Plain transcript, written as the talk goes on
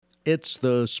It's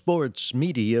the Sports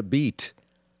Media Beat.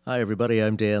 Hi, everybody.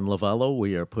 I'm Dan Lovallo.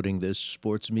 We are putting this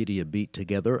Sports Media Beat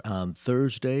together on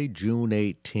Thursday, June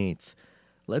 18th.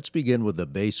 Let's begin with the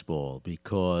baseball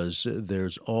because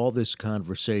there's all this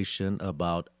conversation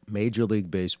about Major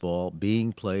League Baseball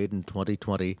being played in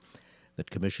 2020 that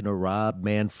Commissioner Rob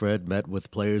Manfred met with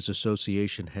Players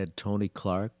Association head Tony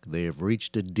Clark. They have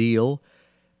reached a deal,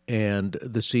 and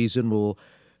the season will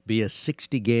be a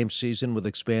 60-game season with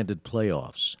expanded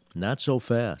playoffs. Not so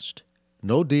fast.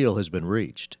 No deal has been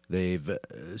reached. They've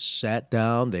sat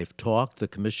down, they've talked. The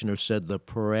commissioner said the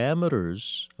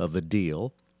parameters of a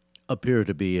deal appear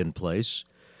to be in place,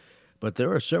 but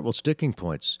there are several sticking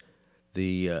points.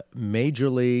 The major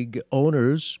league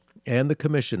owners and the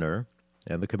commissioner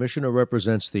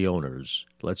represents the owners.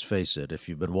 Let's face it, if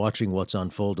you've been watching what's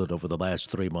unfolded over the last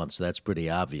 3 months, that's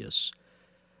pretty obvious.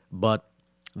 But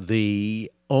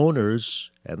the owners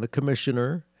and the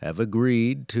commissioner have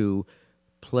agreed to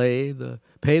pay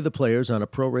the players on a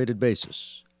prorated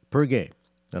basis, per game,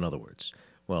 in other words.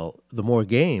 Well, the more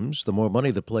games, the more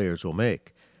money the players will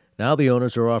make. Now the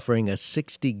owners are offering a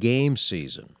 60-game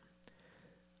season.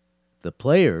 The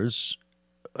players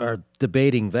are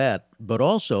debating that, but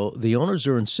also the owners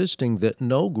are insisting that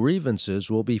no grievances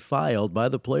will be filed by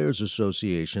the Players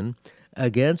Association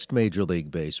against Major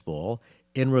League Baseball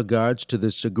in regards to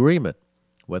this agreement,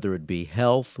 whether it be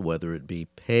health, whether it be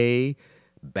pay,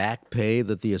 back pay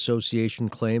that the association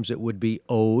claims it would be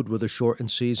owed with a shortened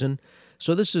season.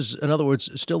 So this is, in other words,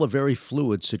 still a very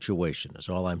fluid situation, is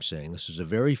all I'm saying. This is a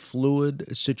very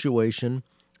fluid situation,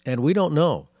 and we don't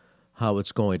know how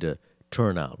it's going to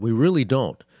turn out. We really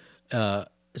don't.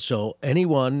 So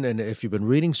anyone, and if you've been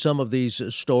reading some of these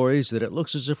stories, that it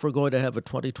looks as if we're going to have a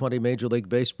 2020 Major League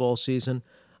Baseball season,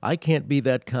 I can't be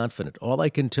that confident. All I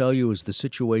can tell you is the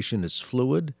situation is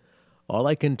fluid. All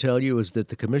I can tell you is that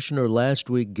the commissioner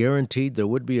last week guaranteed there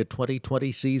would be a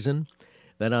 2020 season.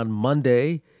 Then on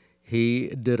Monday, he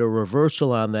did a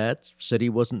reversal on that, said he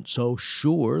wasn't so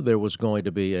sure there was going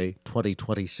to be a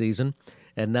 2020 season.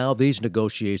 And now these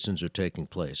negotiations are taking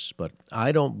place. But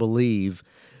I don't believe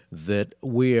that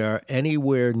we are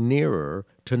anywhere nearer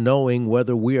to knowing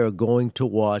whether we are going to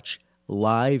watch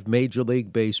live Major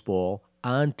League Baseball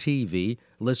on TV,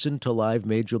 listen to live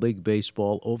Major League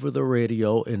Baseball over the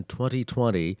radio in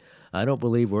 2020. I don't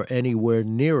believe we're anywhere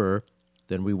nearer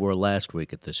than we were last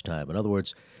week at this time. In other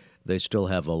words, they still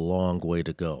have a long way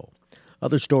to go.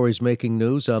 Other stories making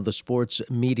news on the Sports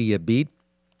Media Beat.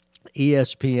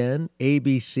 ESPN,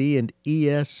 ABC, and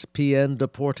ESPN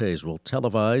Deportes will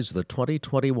televise the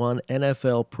 2021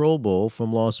 NFL Pro Bowl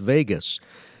from Las Vegas.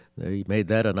 They made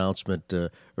that announcement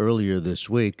earlier this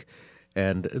week.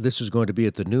 And this is going to be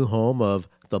at the new home of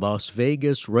the Las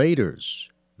Vegas Raiders,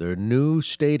 their new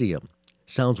stadium.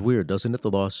 Sounds weird, doesn't it?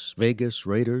 The Las Vegas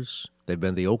Raiders. They've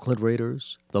been the Oakland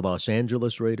Raiders, the Los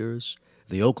Angeles Raiders,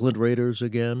 the Oakland Raiders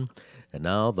again, and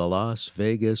now the Las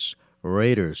Vegas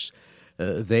Raiders.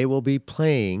 They will be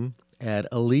playing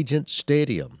at Allegiant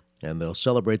Stadium, and they'll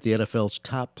celebrate the NFL's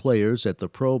top players at the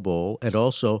Pro Bowl and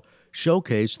also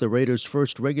showcase the Raiders'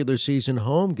 first regular season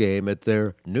home game at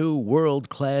their new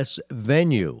world-class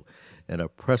venue. In a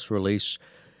press release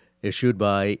issued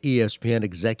by ESPN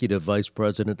Executive Vice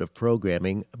President of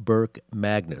Programming, Burke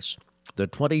Magnus, the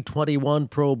 2021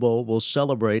 Pro Bowl will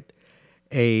celebrate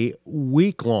a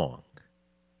week-long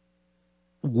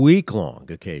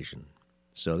occasion.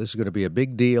 So this is going to be a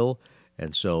big deal.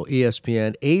 And so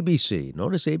ESPN, ABC,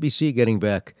 notice ABC getting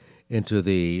back into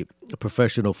the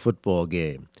professional football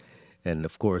game. And,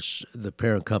 of course, the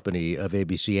parent company of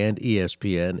ABC and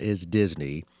ESPN is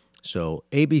Disney. So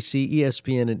ABC,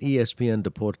 ESPN, and ESPN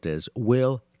Deportes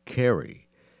will carry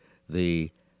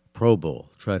the Pro Bowl,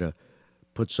 try to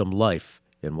put some life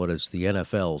in what is the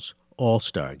NFL's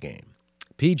All-Star game.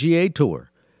 PGA Tour.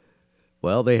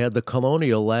 Well, they had the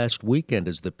Colonial last weekend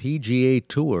as the PGA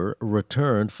Tour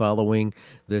returned following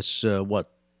this,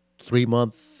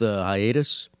 3-month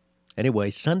hiatus?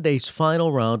 Anyway, Sunday's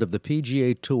final round of the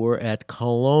PGA Tour at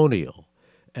Colonial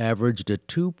averaged a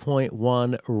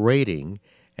 2.1 rating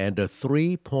and a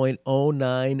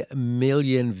 3.09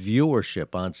 million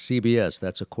viewership on CBS.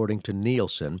 That's according to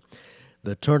Nielsen.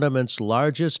 The tournament's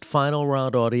largest final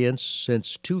round audience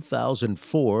since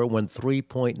 2004, when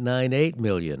 3.98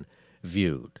 million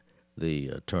viewed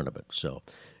the tournament. So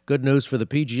good news for the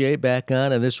PGA, back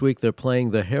on, and this week they're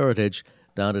playing the Heritage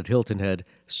down at Hilton Head,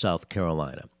 South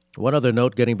Carolina. One other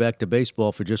note, getting back to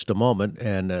baseball for just a moment,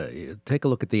 and take a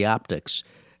look at the optics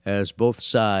as both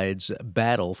sides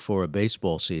battle for a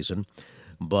baseball season.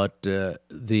 But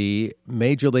the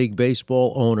Major League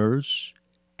Baseball owners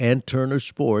and Turner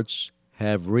Sports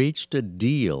have reached a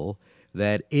deal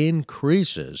that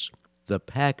increases the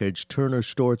package Turner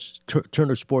Sports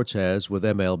has with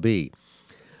MLB.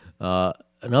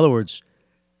 In other words,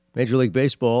 Major League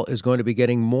Baseball is going to be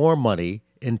getting more money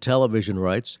in television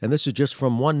rights, and this is just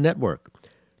from one network.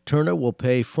 Turner will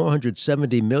pay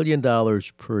 $470 million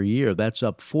per year. That's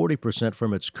up 40%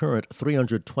 from its current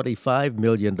 $325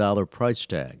 million price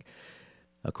tag,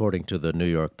 according to the New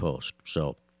York Post.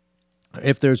 So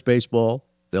if there's baseball,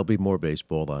 there'll be more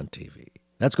baseball on TV.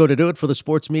 That's going to do it for the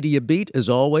Sports Media Beat. As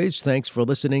always, thanks for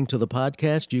listening to the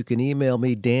podcast. You can email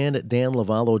me,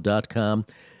 dan@danlovallo.com.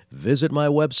 Visit my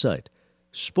website,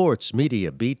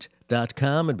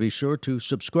 sportsmediabeat.com, and be sure to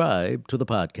subscribe to the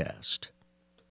podcast.